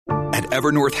At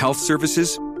Evernorth Health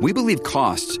Services, we believe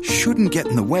costs shouldn't get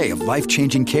in the way of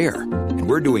life-changing care, and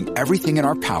we're doing everything in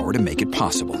our power to make it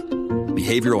possible.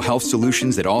 Behavioral health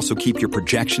solutions that also keep your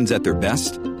projections at their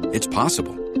best? It's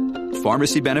possible.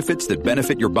 Pharmacy benefits that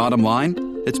benefit your bottom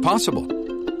line? It's possible.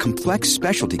 Complex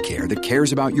specialty care that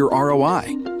cares about your ROI?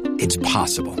 It's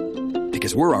possible.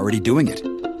 Because we're already doing it.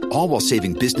 All while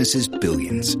saving businesses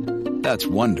billions. That's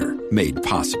Wonder made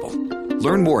possible.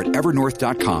 Learn more at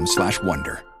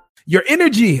evernorth.com/wonder. Your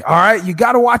energy, all right? You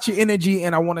got to watch your energy,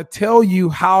 and I want to tell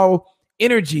you how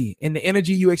energy and the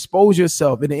energy you expose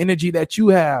yourself and the energy that you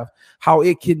have, how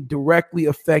it can directly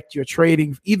affect your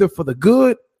trading, either for the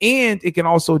good and it can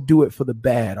also do it for the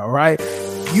bad, all right?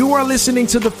 You are listening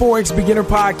to the Forex Beginner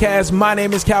Podcast. My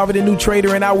name is Calvin, the new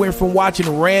trader, and I went from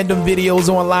watching random videos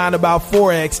online about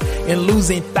Forex and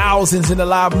losing thousands in the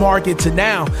live market to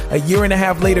now, a year and a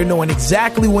half later, knowing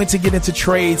exactly when to get into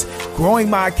trades, growing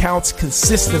my accounts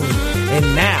consistently.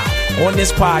 And now, on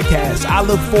this podcast, I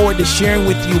look forward to sharing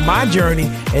with you my journey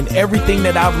and everything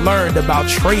that I've learned about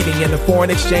trading in the foreign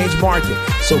exchange market.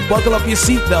 So buckle up your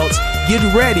seatbelts, get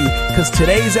ready, because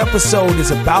today's episode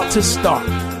is about to start.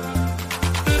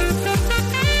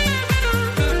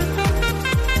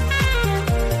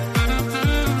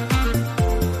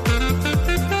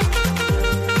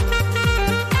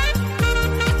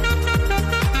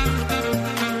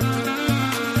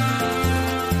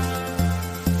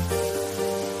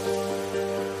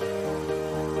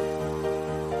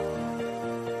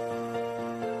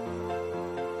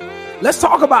 Let's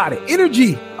talk about it.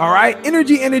 Energy. All right.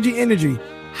 Energy.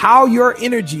 How your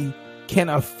energy can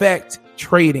affect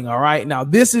trading. All right. Now,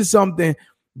 this is something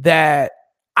that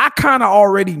I kind of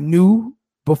already knew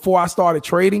before I started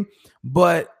trading,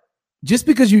 but just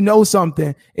because you know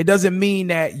something, it doesn't mean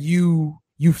that you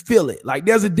feel it. Like,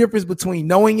 there's a difference between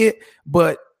knowing it,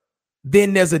 but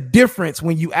then there's a difference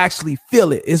when you actually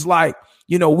feel it. It's like,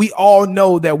 you know, we all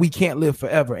know that we can't live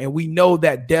forever, and we know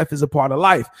that death is a part of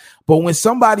life. But when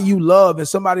somebody you love and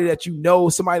somebody that you know,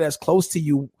 somebody that's close to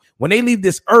you, when they leave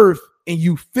this earth and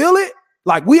you feel it,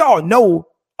 like, we all know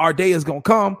our day is going to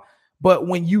come, but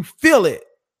when you feel it,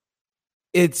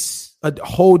 it's a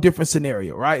whole different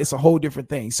scenario, right? It's a whole different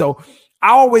thing. So I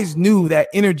always knew that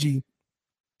energy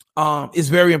is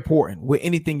very important with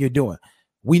anything you're doing.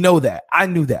 We know that. I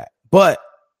knew that, but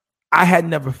I had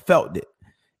never felt it.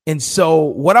 And so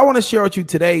what I want to share with you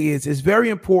today is it's very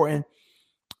important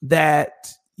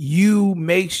that you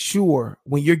make sure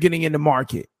when you're getting in the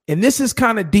market, and this is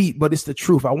kind of deep, but it's the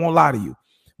truth. I won't lie to you.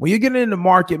 When you're getting in the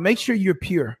market, make sure you're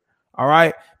pure. All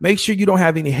right. Make sure you don't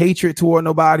have any hatred toward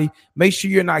nobody. Make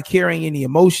sure you're not carrying any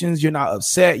emotions. You're not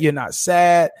upset. You're not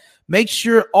sad. Make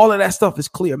sure all of that stuff is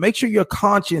clear. Make sure your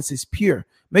conscience is pure.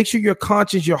 Make sure your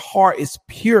conscience, your heart is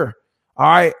pure. All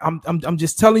right. I'm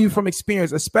just telling you from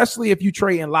experience, especially if you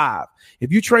trade in live.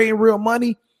 If you trade in real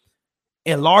money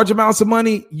and large amounts of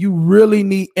money, you really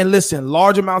need, and listen,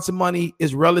 large amounts of money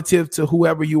is relative to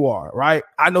whoever you are, right?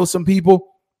 I know some people,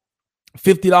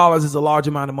 $50 is a large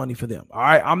amount of money for them. All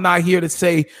right. I'm not here to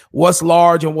say what's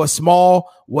large and what's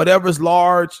small. Whatever's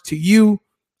large to you,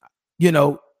 you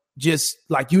know, just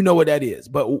like, you know what that is.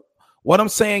 But what I'm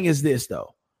saying is this,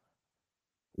 though.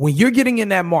 When you're getting in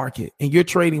that market and you're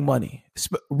trading money,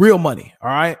 real money, all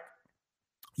right,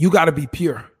 you got to be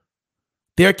pure.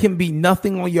 There can be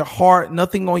nothing on your heart,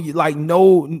 nothing on you, like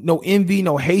no envy,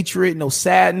 no hatred, no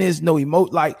sadness, no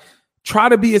emote. Like, try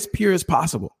to be as pure as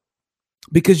possible,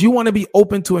 because you want to be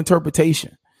open to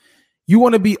interpretation. You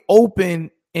want to be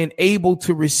open and able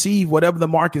to receive whatever the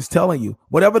market's telling you.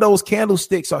 Whatever those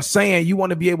candlesticks are saying, you want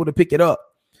to be able to pick it up.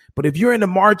 But if you're in the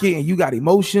market and you got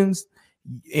emotions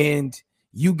and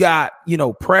you got, you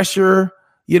know, pressure,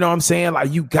 you know what I'm saying?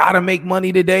 Like, you got to make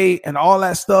money today and all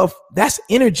that stuff. That's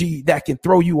energy that can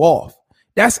throw you off.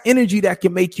 That's energy that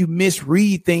can make you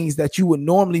misread things that you would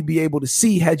normally be able to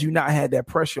see had you not had that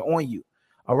pressure on you.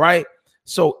 All right.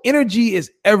 So energy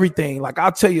is everything. Like,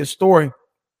 I'll tell you a story.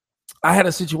 I had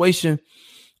a situation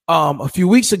a few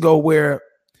weeks ago where,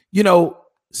 you know,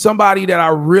 somebody that I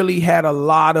really had a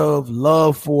lot of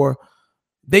love for,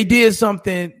 they did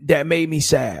something that made me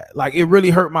sad. Like, it really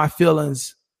hurt my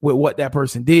feelings with what that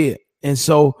person did. And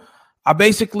so I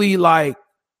basically, like,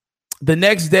 the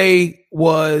next day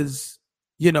was,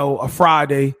 you know, a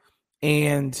Friday,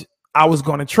 and I was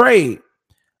going to trade,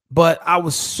 but I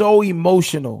was so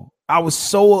emotional. I was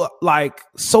so, like,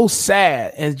 so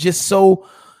sad and just so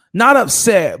not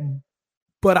upset,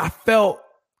 but I felt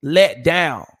let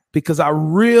down because I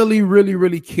really, really,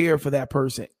 really care for that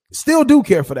person. Still do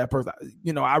care for that person.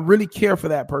 You know, I really care for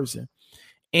that person.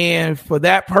 And for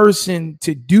that person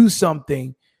to do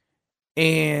something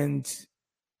and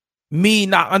me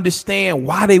not understand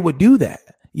why they would do that.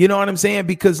 You know what I'm saying?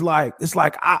 Because like, it's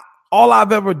like all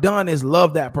I've ever done is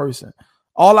love that person.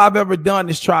 All I've ever done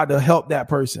is try to help that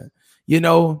person, you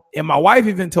know? And my wife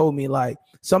even told me like,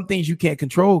 some things you can't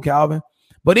control, Calvin.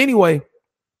 But anyway,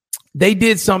 they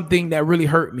did something that really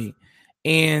hurt me.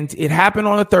 And it happened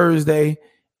on a Thursday,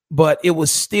 but it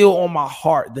was still on my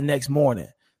heart the next morning.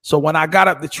 So when I got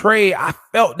up to trade, I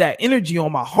felt that energy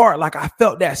on my heart. Like I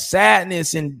felt that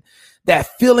sadness and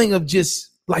that feeling of just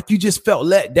like you just felt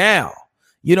let down.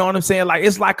 You know what I'm saying? Like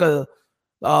it's like a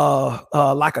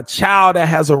child that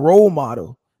has a role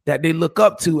model that they look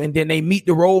up to, and then they meet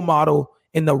the role model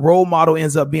and the role model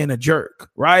ends up being a jerk,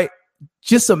 right?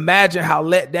 Just imagine how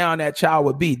let down that child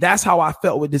would be. That's how I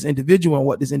felt with this individual and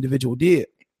what this individual did,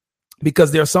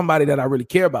 because there's somebody that I really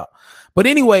care about. But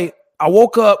anyway, I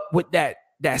woke up with that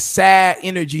sad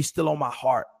energy still on my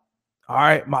heart. All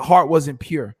right. My heart wasn't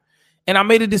pure. And I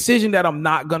made a decision that I'm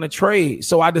not going to trade.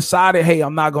 So I decided, hey,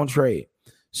 I'm not going to trade.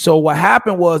 So what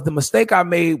happened was the mistake I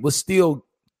made was still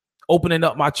opening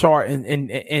up my chart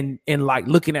and like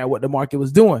looking at what the market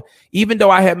was doing. Even though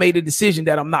I had made a decision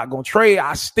that I'm not going to trade,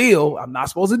 I'm not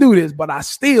supposed to do this, but I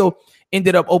still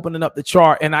ended up opening up the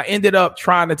chart and I ended up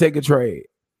trying to take a trade.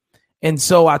 And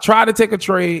so I tried to take a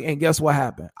trade, and guess what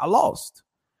happened? I lost.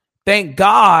 Thank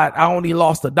God I only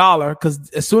lost $1, because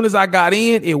as soon as I got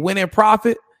in, it went in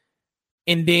profit,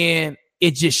 and then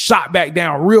it just shot back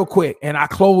down real quick, and I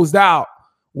closed out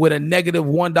with a negative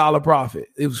 $1 profit.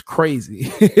 It was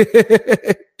crazy.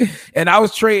 And I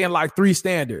was trading like 3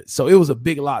 standards. So it was a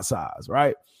big lot size,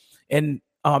 right? And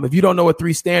if you don't know what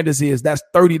 3 standards is, that's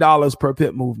 $30 per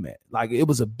pip movement. Like it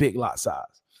was a big lot size.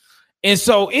 And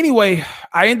so anyway,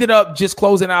 I ended up just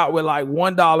closing out with like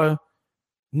 $1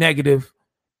 negative.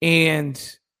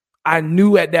 And I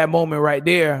knew at that moment right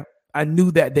there, I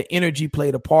knew that the energy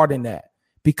played a part in that,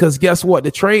 because guess what?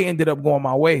 The trade ended up going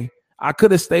my way. I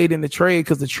could have stayed in the trade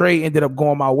because the trade ended up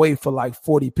going my way for like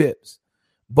 40 pips.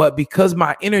 But because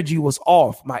my energy was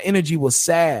off, my energy was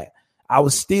sad, I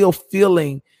was still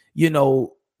feeling, you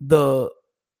know, the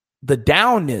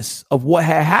downness of what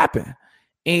had happened.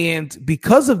 And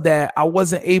because of that, I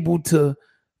wasn't able to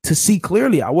see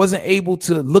clearly. I wasn't able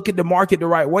to look at the market the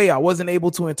right way. I wasn't able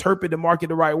to interpret the market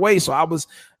the right way. So I was,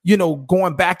 you know,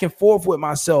 going back and forth with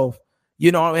myself,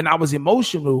 you know, and I was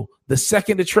emotional. The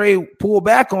second the trade pulled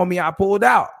back on me, I pulled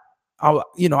out. I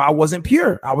wasn't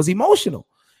pure. I was emotional.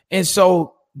 And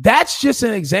so that's just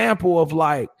an example of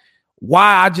like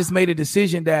why I just made a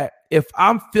decision that if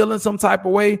I'm feeling some type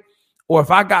of way, or if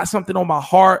I got something on my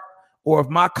heart, or if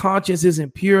my conscience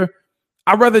isn't pure,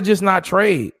 I'd rather just not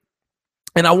trade.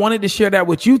 And I wanted to share that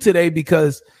with you today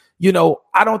because, you know,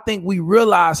 I don't think we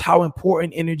realize how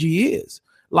important energy is.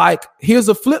 Like, here's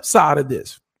a flip side of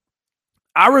this.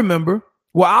 I remember,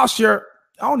 I'll share.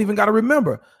 I don't even got to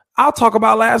remember. I'll talk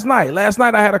about last night. Last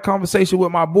night, I had a conversation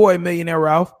with my boy, Millionaire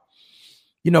Ralph.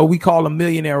 You know, we call him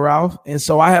Millionaire Ralph. And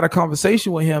so I had a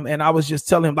conversation with him, and I was just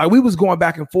telling him, like, we was going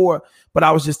back and forth, but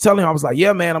I was just telling him, I was like,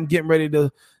 yeah, man, I'm getting ready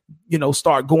to, you know,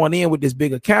 start going in with this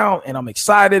big account, and I'm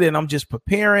excited, and I'm just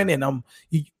preparing, and I'm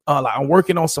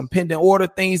working on some pending order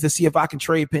things to see if I can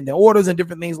trade pending orders and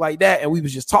different things like that. And we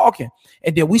was just talking,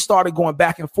 and then we started going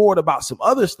back and forth about some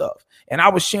other stuff, and I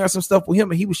was sharing some stuff with him,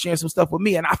 and he was sharing some stuff with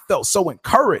me, and I felt so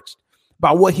encouraged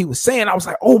by what he was saying. I was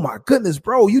like, oh my goodness,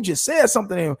 bro, you just said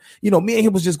something. And, you know, me and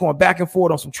him was just going back and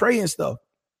forth on some trading stuff.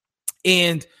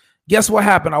 And guess what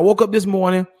happened? I woke up this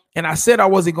morning, and I said I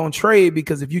wasn't going to trade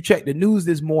because if you check the news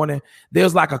this morning,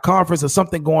 there's like a conference or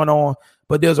something going on,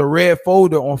 but there's a red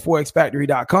folder on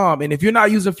forexfactory.com. And if you're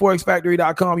not using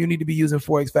forexfactory.com, you need to be using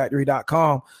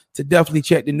forexfactory.com to definitely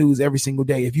check the news every single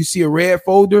day. If you see a red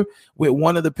folder with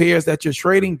one of the pairs that you're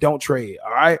trading, don't trade.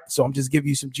 All right. So I'm just giving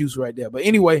you some juice right there. But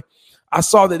anyway, I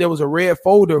saw that there was a red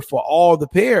folder for all the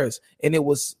pairs, and it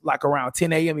was like around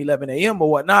 10 a.m., 11 a.m.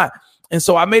 or whatnot. And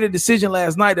so I made a decision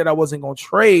last night that I wasn't going to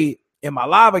trade in my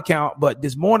live account, but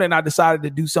this morning I decided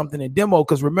to do something in demo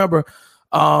because remember,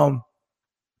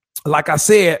 like I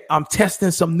said, I'm testing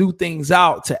some new things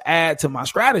out to add to my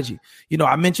strategy. You know,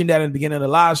 I mentioned that in the beginning of the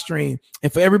live stream,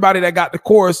 and for everybody that got the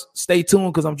course, stay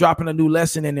tuned because I'm dropping a new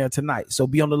lesson in there tonight. So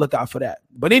be on the lookout for that.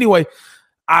 But anyway,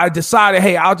 I decided,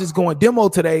 hey, I'll just go in demo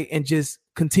today and just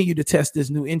continue to test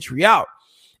this new entry out.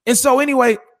 And so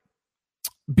anyway,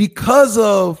 because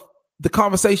of the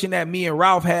conversation that me and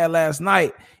Ralph had last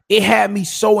night, it had me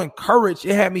so encouraged.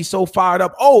 It had me so fired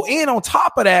up. Oh, and on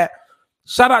top of that,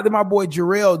 shout out to my boy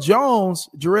Jarrell Jones.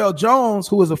 Jarrell Jones,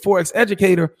 who is a Forex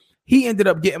educator, he ended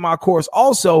up getting my course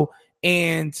also.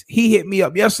 And he hit me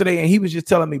up yesterday and he was just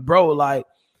telling me, bro,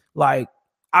 like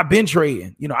I've been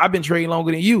trading. I've been trading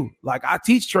longer than you. Like, I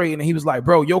teach trading. And he was like,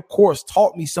 bro, your course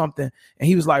taught me something. And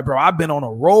he was like, bro, I've been on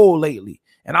a roll lately.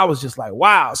 And I was just like,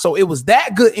 wow. So it was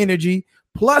that good energy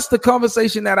plus the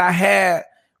conversation that I had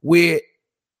with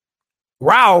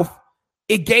Ralph.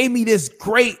 It gave me this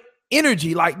great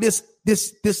energy, like this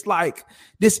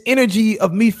energy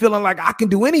of me feeling like I can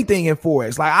do anything in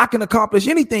Forex. Like, I can accomplish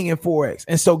anything in Forex.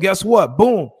 And so guess what?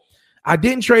 Boom. I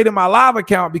didn't trade in my live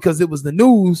account because it was the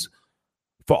news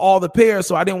for all the pairs,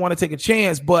 so I didn't want to take a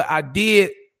chance, but I did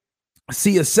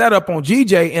see a setup on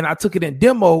GJ and I took it in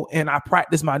demo and I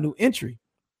practiced my new entry.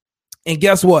 And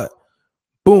guess what?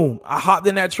 Boom, I hopped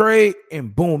in that trade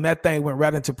and boom, that thing went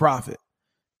right into profit.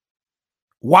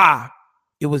 Why?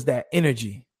 It was that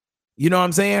energy. You know what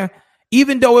I'm saying?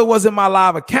 Even though it wasn't my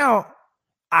live account,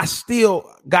 I still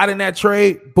got in that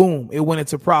trade. Boom, it went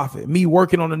into profit. Me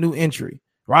working on a new entry,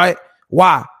 right?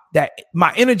 Why? That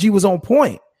my energy was on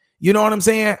point. You know what I'm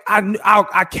saying?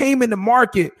 I came in the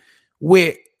market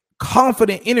with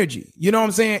confident energy. You know what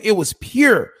I'm saying? It was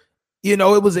pure. It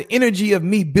was an energy of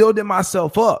me building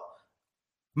myself up.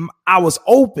 I was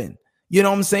open. You know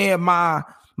what I'm saying? My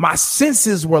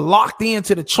senses were locked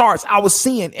into the charts. I was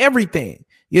seeing everything.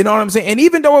 You know what I'm saying? And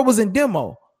even though it was in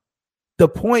demo, the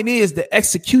point is the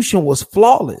execution was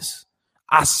flawless.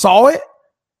 I saw it.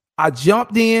 I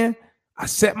jumped in. I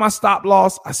set my stop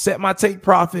loss. I set my take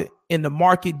profit. And the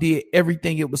market did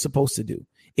everything it was supposed to do.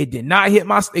 It did not hit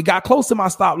it got close to my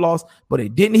stop loss, but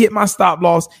it didn't hit my stop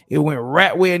loss. It went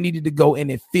right where it needed to go,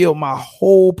 and it filled my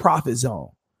whole profit zone,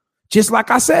 just like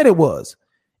I said it was.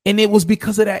 And it was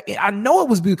because of that. I know it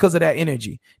was because of that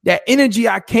energy. That energy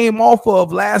I came off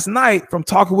of last night from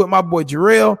talking with my boy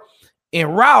Jarrell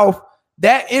and Ralph,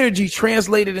 that energy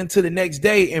translated into the next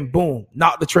day and boom,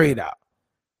 knocked the trade out.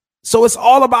 So it's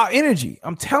all about energy.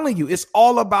 I'm telling you, it's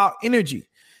all about energy.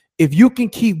 If you can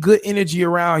keep good energy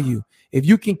around you, if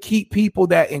you can keep people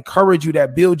that encourage you,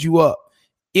 that build you up,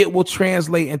 it will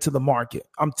translate into the market.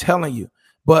 I'm telling you.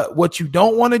 But what you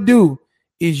don't want to do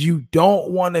is you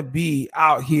don't want to be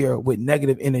out here with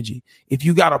negative energy. If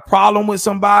you got a problem with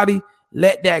somebody,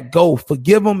 let that go.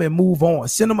 Forgive them and move on.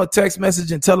 Send them a text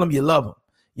message and tell them you love them.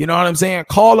 You know what I'm saying?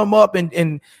 Call them up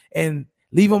and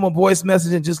leave them a voice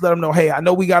message and just let them know, hey, I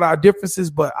know we got our differences,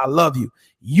 but I love you.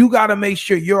 You got to make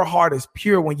sure your heart is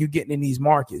pure when you're getting in these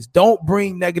markets. Don't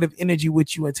bring negative energy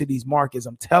with you into these markets.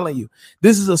 I'm telling you,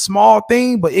 this is a small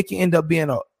thing, but it can end up being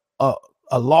a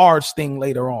large thing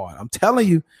later on. I'm telling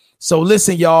you. So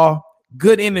listen, y'all,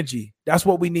 good energy. That's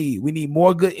what we need. We need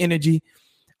more good energy.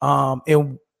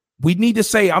 And we need to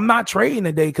say, I'm not trading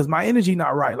today because my energy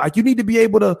not right. Like, you need to be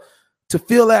able to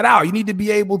feel that out. You need to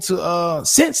be able to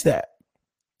sense that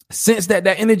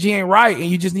energy ain't right. And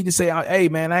you just need to say, hey,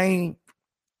 man, I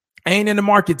ain't in the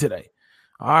market today.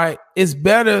 All right. It's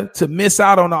better to miss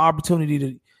out on the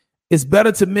opportunity it's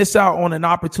better to miss out on an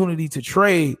opportunity to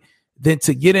trade than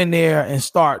to get in there and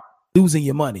start losing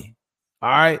your money. All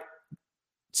right.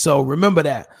 So remember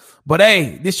that. But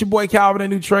hey, this your boy Calvin, the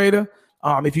New Trader.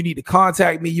 If you need to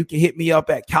contact me, you can hit me up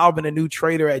at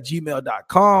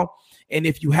calvinthenewtrader@gmail.com. And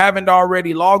if you haven't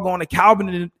already, log on to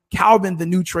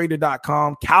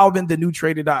calvinthenewtrader.com,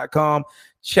 calvinthenewtrader.com.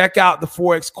 Check out the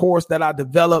Forex course that I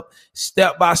developed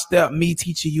step by step, me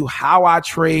teaching you how I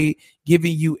trade,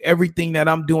 giving you everything that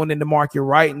I'm doing in the market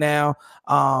right now.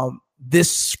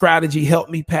 This strategy helped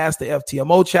me pass the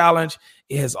FTMO challenge.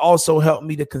 It has also helped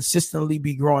me to consistently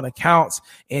be growing accounts.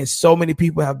 And so many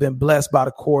people have been blessed by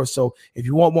the course. So if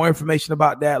you want more information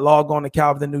about that, log on to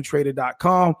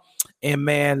calvinthenewtrader.com. And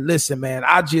man, listen, man,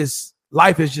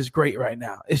 life is just great right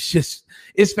now.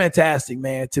 It's fantastic,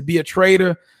 man, to be a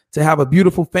trader, to have a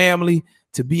beautiful family,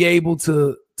 to be able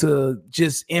to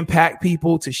just impact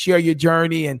people, to share your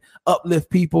journey and uplift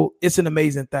people. It's an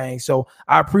amazing thing. So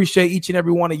I appreciate each and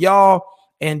every one of y'all.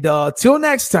 And till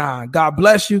next time, God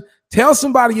bless you. Tell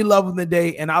somebody you love them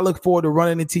today. And I look forward to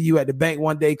running into you at the bank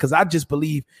one day, because I just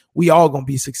believe we all going to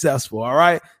be successful. All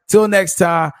right. Till next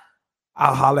time,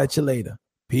 I'll holler at you later.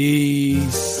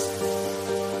 Peace.